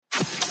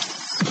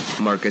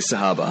Markaz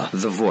Sahaba,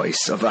 the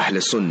voice of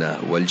Ahl Sunnah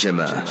wal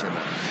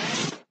Jama'ah.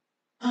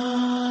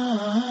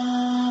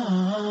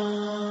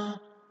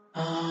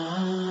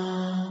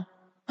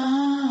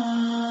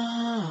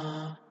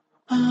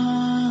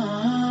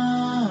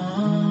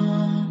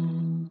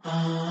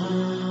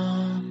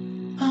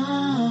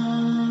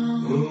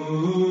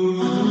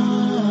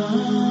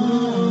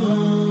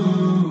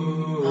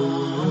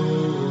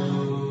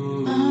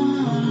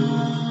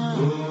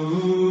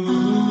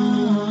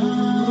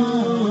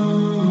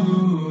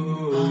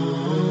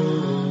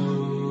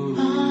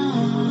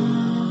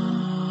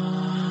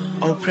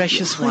 O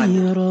precious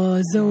one,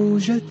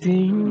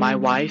 my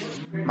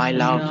wife, my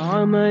love,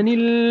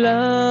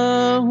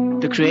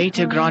 the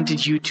Creator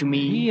granted you to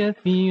me.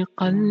 You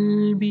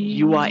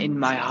are in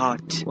my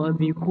heart. For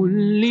thee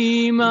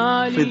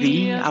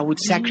I would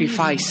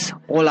sacrifice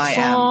all I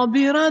am.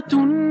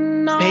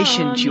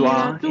 Patient you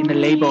are in the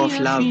labor of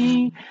love,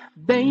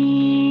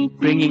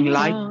 bringing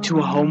light to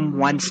a home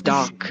once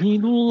dark.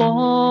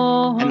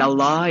 And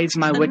Allah is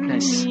my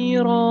witness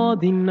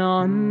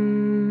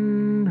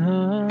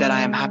that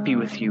I am happy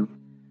with you.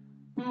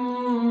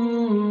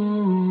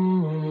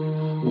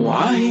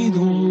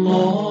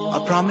 A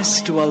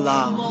promise to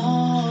Allah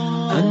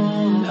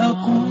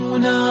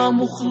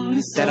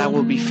that I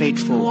will be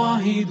faithful.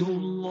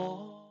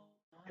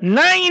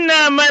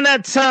 9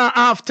 minutes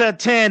after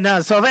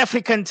 10 South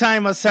African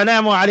time.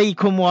 Assalamu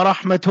alaikum wa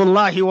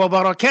rahmatullahi wa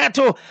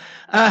barakatuh.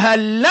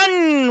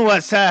 Ahlan wa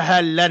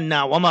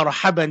sahlan wa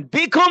marhaban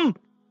bikum.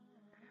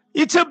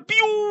 It's a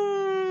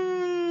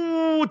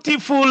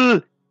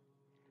beautiful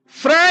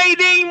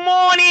Friday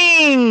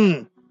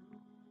morning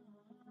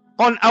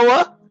on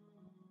our,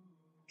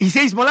 he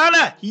says,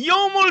 Maulana,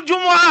 Yawmul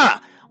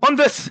Jumu'ah, on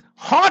this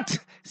hot,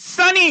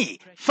 sunny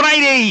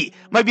Friday.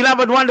 My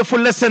beloved, wonderful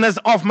listeners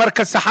of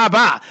Markaz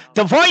Sahaba,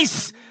 the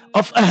voice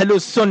of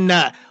Ahlus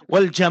Sunnah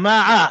wal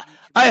Jama'ah.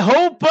 I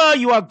hope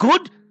you are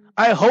good.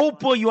 I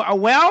hope you are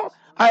well.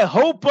 I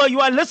hope you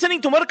are listening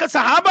to Markaz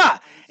Sahaba.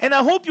 And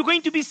I hope you're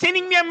going to be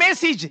sending me a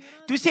message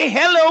to say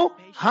hello,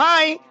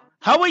 hi,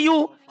 how are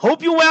you?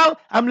 Hope you well.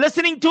 I'm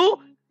listening to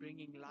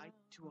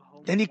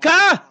the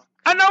Nikah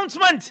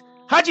Announcement.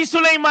 Haji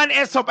Sulaiman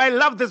Esop. I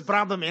love this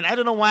brother, man. I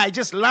don't know why. I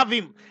just love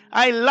him.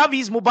 I love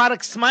his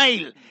Mubarak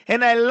smile.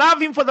 And I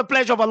love him for the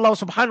pleasure of Allah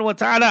subhanahu wa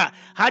ta'ala.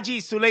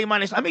 Haji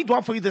Sulaiman Esop. I made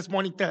dua for you this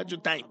morning,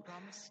 Tahajjud time.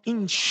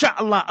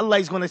 Inshallah, Allah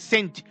is going to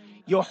send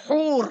your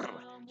hur,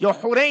 your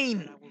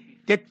hurain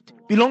that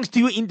belongs to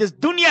you in this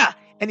dunya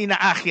and in the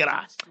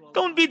akhirah.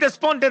 Don't be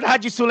despondent,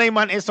 Haji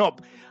Sulaiman Esop.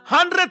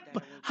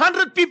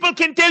 100 people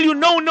can tell you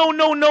no, no,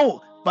 no,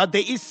 no. But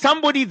there is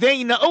somebody there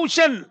in the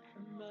ocean.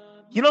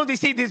 You know, they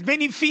say there's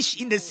many fish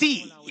in the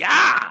sea.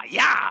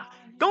 Yeah.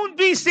 Don't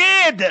be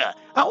sad.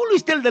 I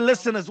always tell the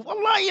listeners,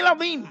 Wallahi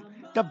Azim,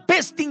 the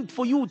best thing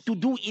for you to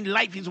do in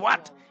life is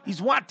what?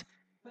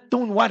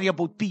 Don't worry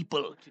about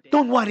people.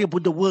 Don't worry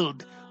about the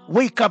world.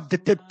 Wake up the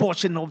third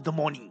portion of the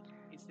morning.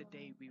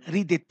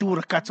 Read the 2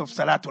 rakats of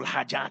Salatul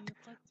Hajat.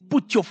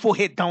 Put your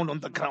forehead down on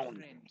the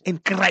ground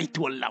and cry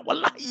to Allah.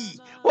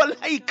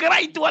 Wallahi,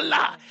 cry to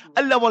Allah.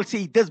 Allah will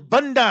say, this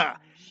banda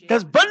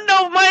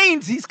of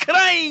mine, he's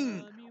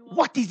crying.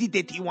 What is it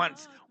that he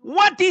wants?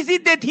 What is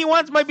it that he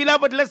wants, my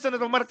beloved listeners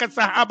of Markaz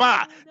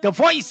Sahaba, the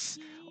voice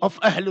of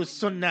Ahlus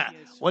Sunnah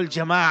wal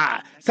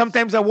Jama'ah?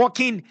 Sometimes I walk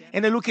in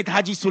and I look at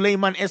Haji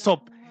Sulaiman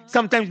Esop.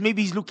 Sometimes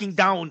maybe he's looking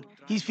down.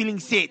 He's feeling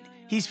sad.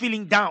 He's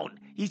feeling down.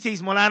 He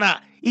says, Maulana,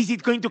 is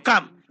it going to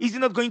come? Is it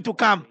not going to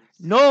come?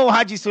 No,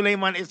 Haji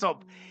Sulaiman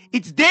Esop.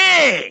 It's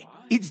there.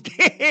 It's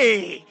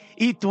there.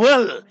 It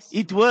will.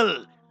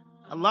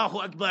 Allahu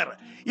Akbar.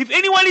 If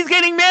anyone is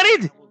getting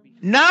married,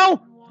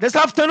 now, this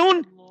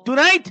afternoon,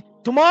 tonight,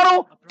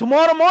 tomorrow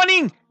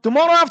morning,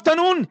 tomorrow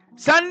afternoon,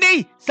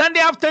 Sunday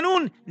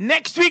afternoon,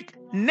 next week,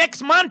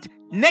 next month,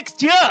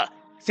 next year,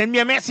 send me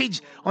a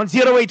message on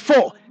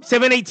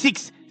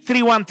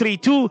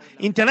 084-786-3132.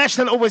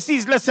 International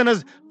overseas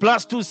listeners,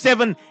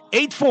 +27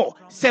 84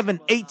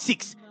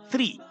 786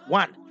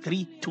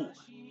 3132.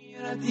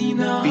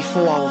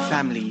 Before our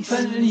families,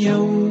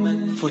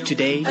 for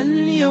today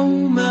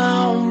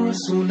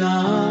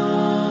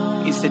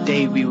is the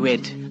day we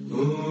wed.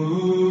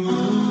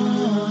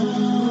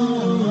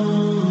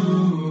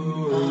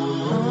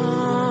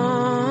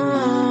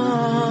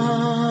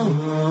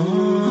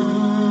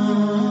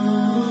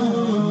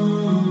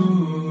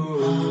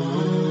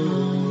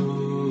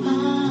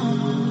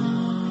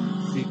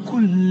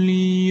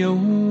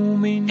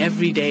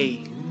 Every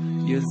day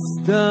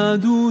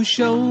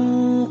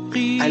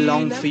I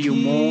long for you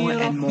more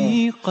and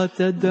more.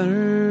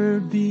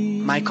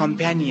 My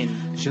companion,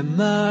 your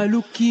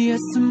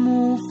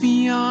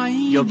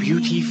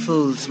beauty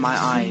fills my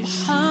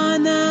eyes.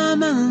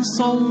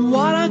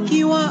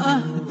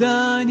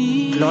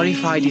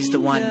 Glorified is the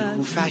one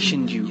who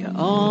fashioned you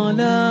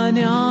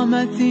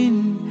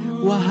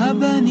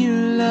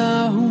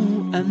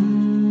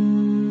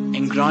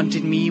and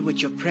granted me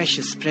with your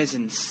precious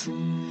presence.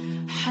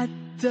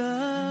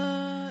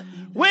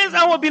 Where's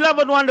our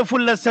beloved, wonderful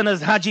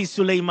listeners, Haji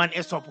Sulaiman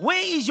Esop? Where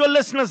is your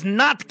listeners,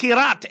 Nat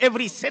Kirat,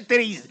 every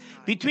Saturdays?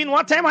 Between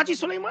what time, Haji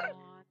Sulaiman?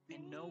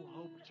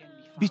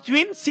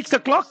 Between 6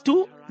 o'clock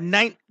to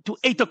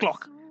 8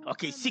 o'clock.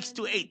 Okay, 6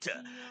 to 8.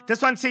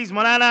 This one says,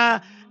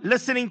 Malana,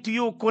 listening to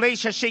you,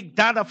 Quraisha Sheikh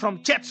Dada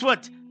from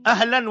Chatsworth.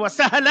 Ahlan wa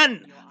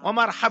sahlan wa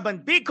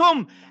marhaban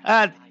bikum.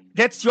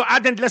 That's your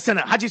ardent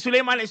listener. Haji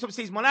Sulaiman Esop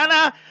says,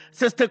 Malana,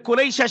 Sister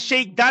Quraisha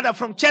Sheikh Dada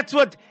from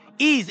Chatsworth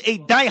is a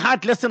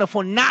die-hard listener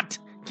for Nat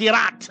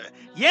Kirat.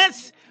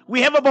 Yes,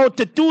 we have about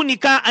 2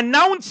 nikah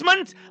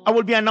announcements. I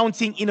will be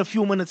announcing in a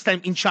few minutes'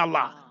 time,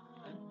 inshallah.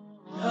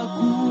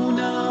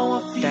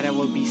 That I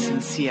will be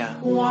sincere.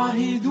 A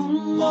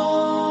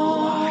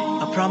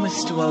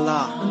promise to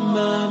Allah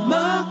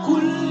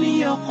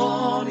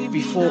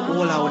before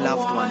all our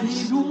loved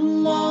ones.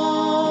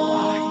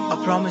 A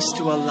promise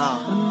to Allah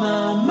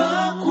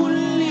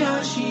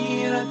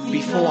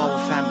before our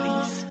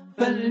families.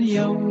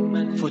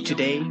 For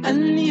today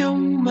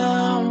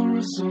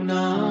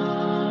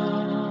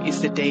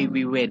is the day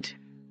we wed.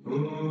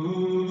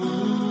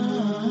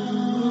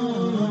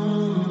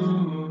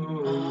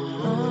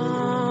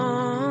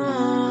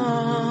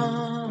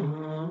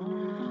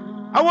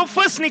 Our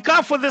first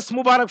nikah for this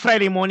Mubarak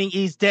Friday morning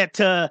is that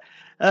the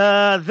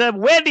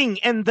wedding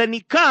and the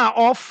nikah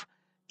of,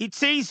 it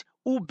says,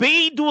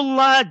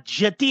 Ubaidullah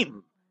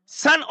Jatim,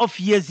 son of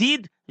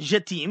Yazid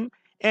Jatim,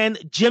 and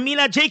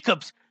Jamila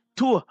Jacobs,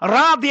 to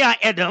Rabia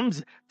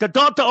Adams, the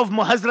daughter of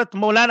Hazrat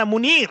Maulana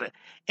Munir,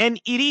 and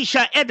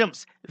Irisha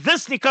Adams.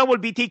 This nikah will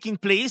be taking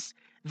place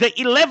the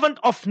 11th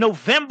of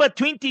November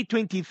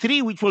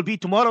 2023, which will be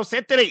tomorrow,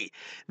 Saturday.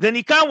 The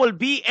nikah will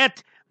be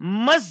at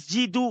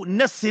Masjidu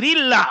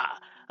Nasrillah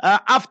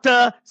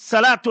after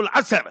Salatul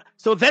Asr.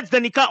 So that's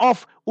the nikah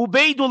of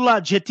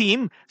Ubaidullah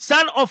Jatim,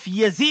 son of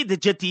Yazid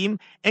Jatim,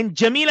 and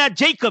Jamila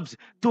Jacobs,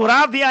 to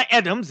Rabia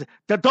Adams,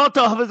 the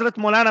daughter of Hazrat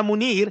Maulana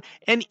Munir,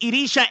 and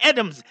Irisha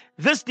Adams.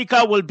 This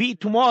nikah will be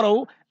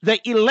tomorrow, the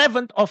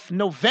 11th of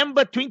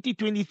November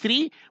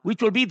 2023,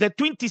 which will be the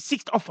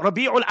 26th of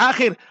Rabi'ul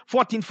Akhir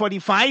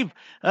 1445.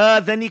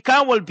 The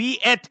nikah will be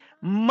at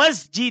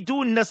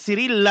Masjidu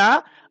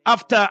Nasrillah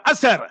after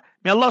Asr.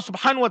 May Allah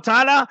subhanahu wa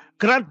ta'ala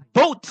grant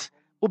both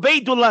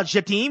Ubaidullah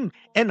Jatim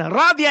and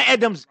Rabia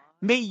Adams,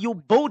 may you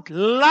both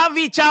love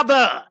each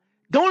other.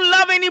 Don't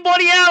love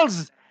anybody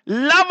else.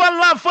 Love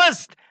Allah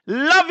first.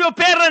 Love your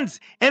parents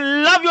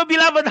and love your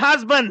beloved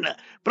husband.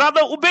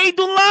 Brother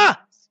Ubaidullah,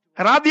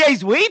 Rabia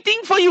is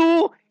waiting for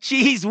you.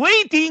 She is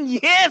waiting,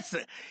 yes.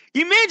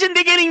 Imagine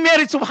they're getting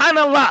married,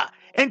 subhanallah.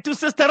 And to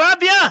Sister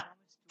Rabia,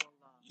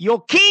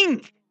 your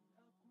king,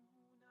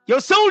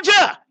 your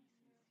soldier,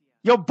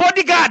 your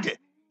bodyguard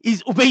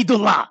is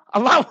Ubaidullah.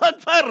 Allahu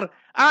Akbar.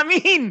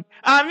 Ameen,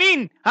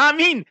 Ameen,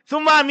 Ameen,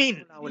 Thumma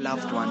Ameen. Our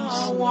loved ones.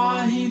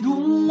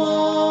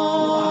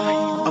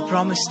 A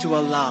promise to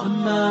Allah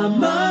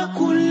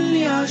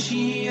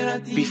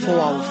before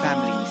our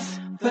families.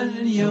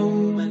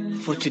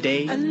 For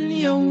today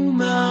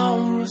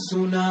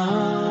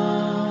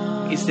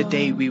is the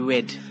day we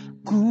wed.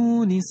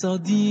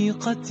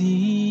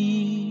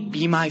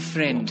 Be my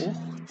friend.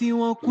 Be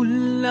all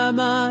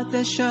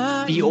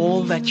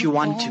that you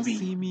want to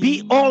be.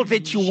 Be all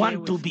that you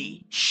want to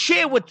be.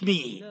 Share with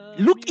me.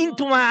 Look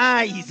into my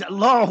eyes.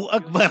 Allahu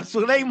Akbar.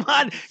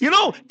 Sulaiman. You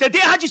know, the day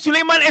Haji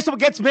Sulaiman Esop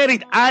gets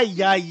married,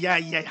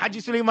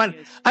 Haji Sulaiman,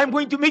 I'm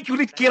going to make you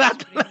read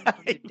Kirat.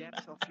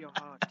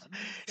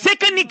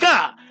 Second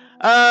nikah.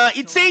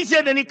 It says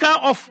here the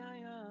nikah of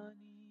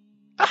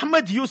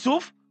Ahmad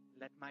Yusuf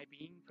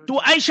to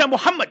Aisha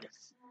Muhammad.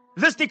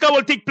 This nikah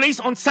will take place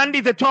on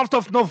Sunday, the 12th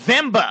of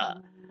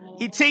November.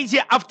 It says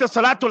here after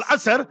Salatul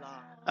Asr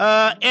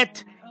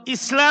at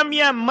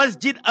Islamia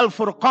Masjid Al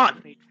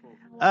Furqan.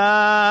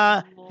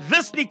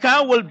 This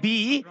nikah will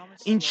be,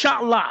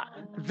 inshallah,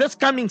 this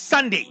coming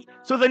Sunday.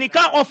 So the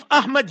nikah of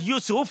Ahmad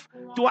Yusuf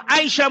to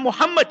Aisha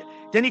Muhammad,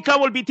 the nikah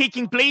will be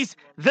taking place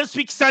this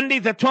week, Sunday,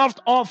 the 12th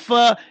of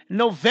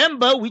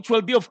November, which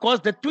will be, of course,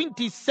 the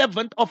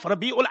 27th of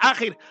Rabi'ul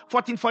Akhir,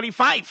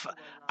 1445,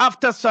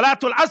 after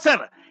Salatul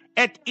Asr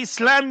at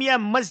Islamia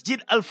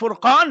Masjid Al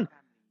Furqan.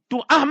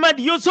 To Ahmad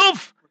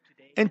Yusuf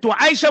and to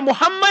Aisha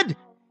Muhammad,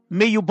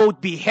 may you both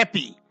be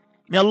happy.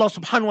 May Allah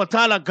subhanahu wa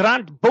ta'ala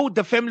grant both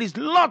the families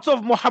lots of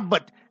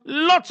muhabbat,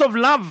 lots of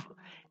love.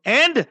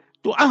 And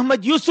to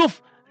Ahmad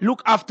Yusuf,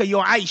 look after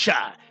your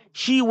Aisha.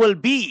 She will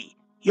be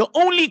your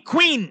only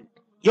queen,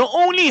 your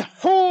only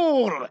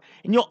hur,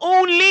 and your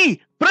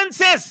only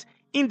princess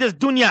in this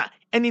dunya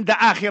and in the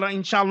akhirah,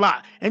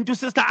 inshallah. And to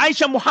Sister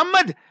Aisha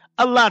Muhammad,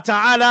 Allah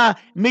ta'ala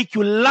make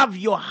you love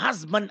your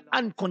husband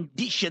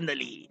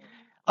unconditionally.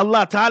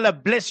 Allah Ta'ala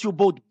bless you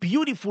both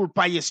beautiful,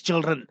 pious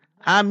children.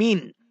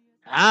 Ameen.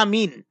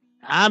 Ameen.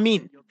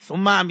 Ameen.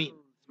 Thumma ameen.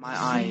 My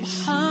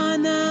eyes.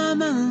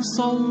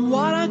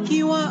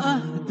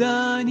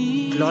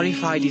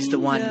 Glorified is the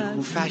one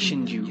who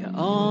fashioned you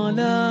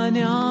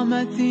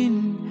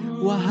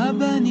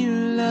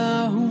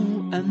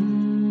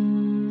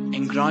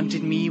and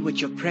granted me with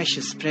your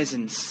precious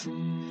presence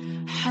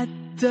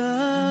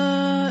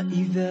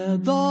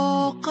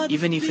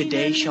Even if a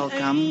day shall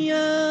come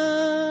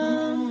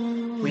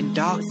when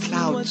dark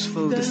clouds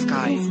fill the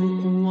sky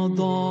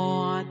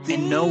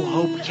and no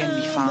hope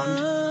can be found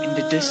in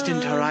the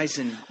distant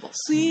horizon,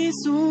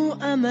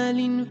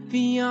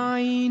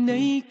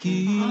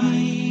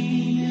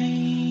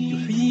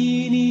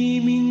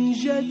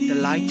 the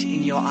light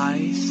in your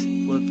eyes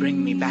will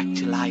bring me back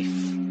to life.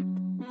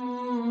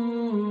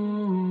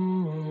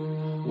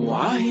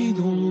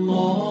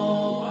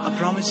 A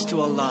promise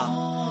to Allah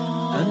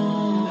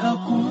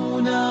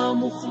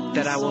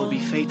that I will be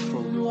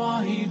faithful.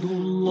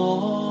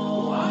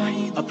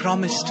 A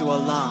promise to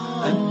Allah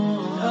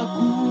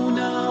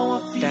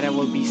that I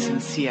will be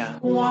sincere.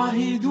 A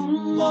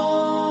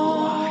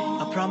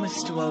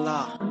promise to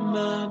Allah